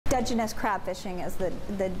Dungeness crab fishing is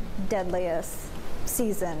the deadliest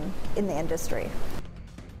season in the industry.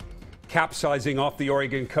 Capsizing off the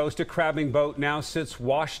Oregon coast, a crabbing boat now sits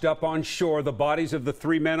washed up on shore. The bodies of the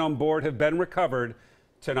 3 men on board have been recovered.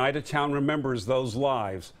 Tonight, a town remembers those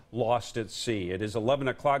lives lost at sea. It is 11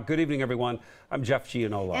 o'clock. Good evening, everyone. I'm Jeff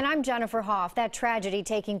Gianola. And I'm Jennifer Hoff. That tragedy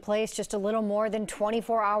taking place just a little more than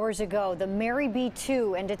 24 hours ago. The Mary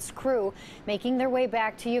B2 and its crew making their way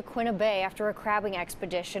back to Yaquina Bay after a crabbing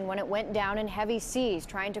expedition when it went down in heavy seas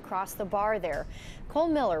trying to cross the bar there. Cole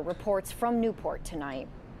Miller reports from Newport tonight.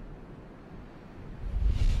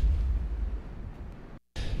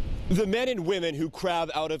 The men and women who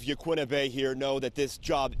crab out of Yaquina Bay here know that this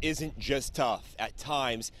job isn't just tough. At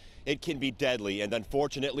times, it can be deadly, and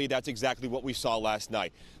unfortunately, that's exactly what we saw last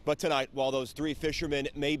night. But tonight, while those 3 fishermen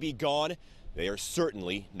may be gone, they are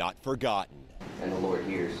certainly not forgotten. And the Lord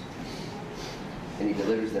hears, and He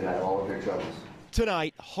delivers them out of all of their troubles.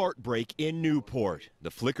 Tonight, heartbreak in Newport.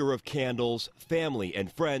 The flicker of candles, family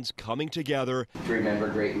and friends coming together. To remember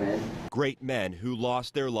great men. Great men who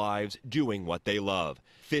lost their lives doing what they love.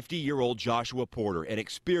 50-year-old Joshua Porter, an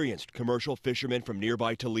experienced commercial fisherman from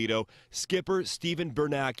nearby Toledo, skipper Stephen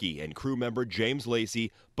Bernacki and crew member James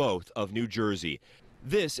Lacey, both of New Jersey.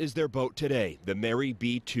 This is their boat today. The Mary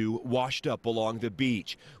B2 washed up along the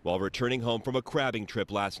beach while returning home from a crabbing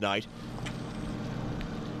trip last night.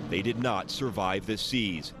 They did not survive the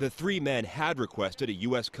seas. The 3 men had requested a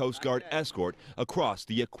U.S. Coast Guard escort across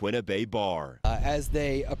the Yaquina Bay bar. As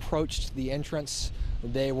they approached the entrance,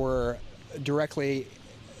 they were directly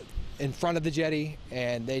in front of the jetty,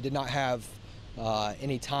 and they did not have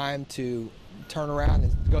any time to turn around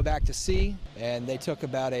and go back to sea, and they took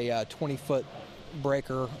about a 20-foot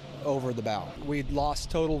breaker over the bow. We'd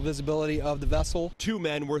lost total visibility of the vessel. 2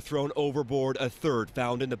 men were thrown overboard, a 3rd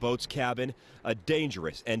found in the boat's cabin. A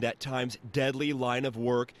dangerous and at times deadly line of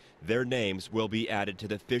work. Their names will be added to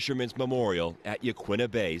the Fisherman's Memorial at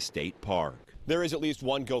Yaquina Bay State Park. There is at least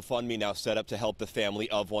one GoFundMe now set up to help the family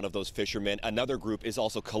of one of those fishermen. Another group is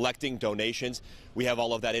also collecting donations. We have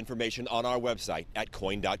all of that information on our website at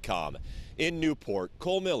KOIN.com. In Newport,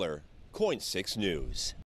 Cole Miller, KOIN 6 News.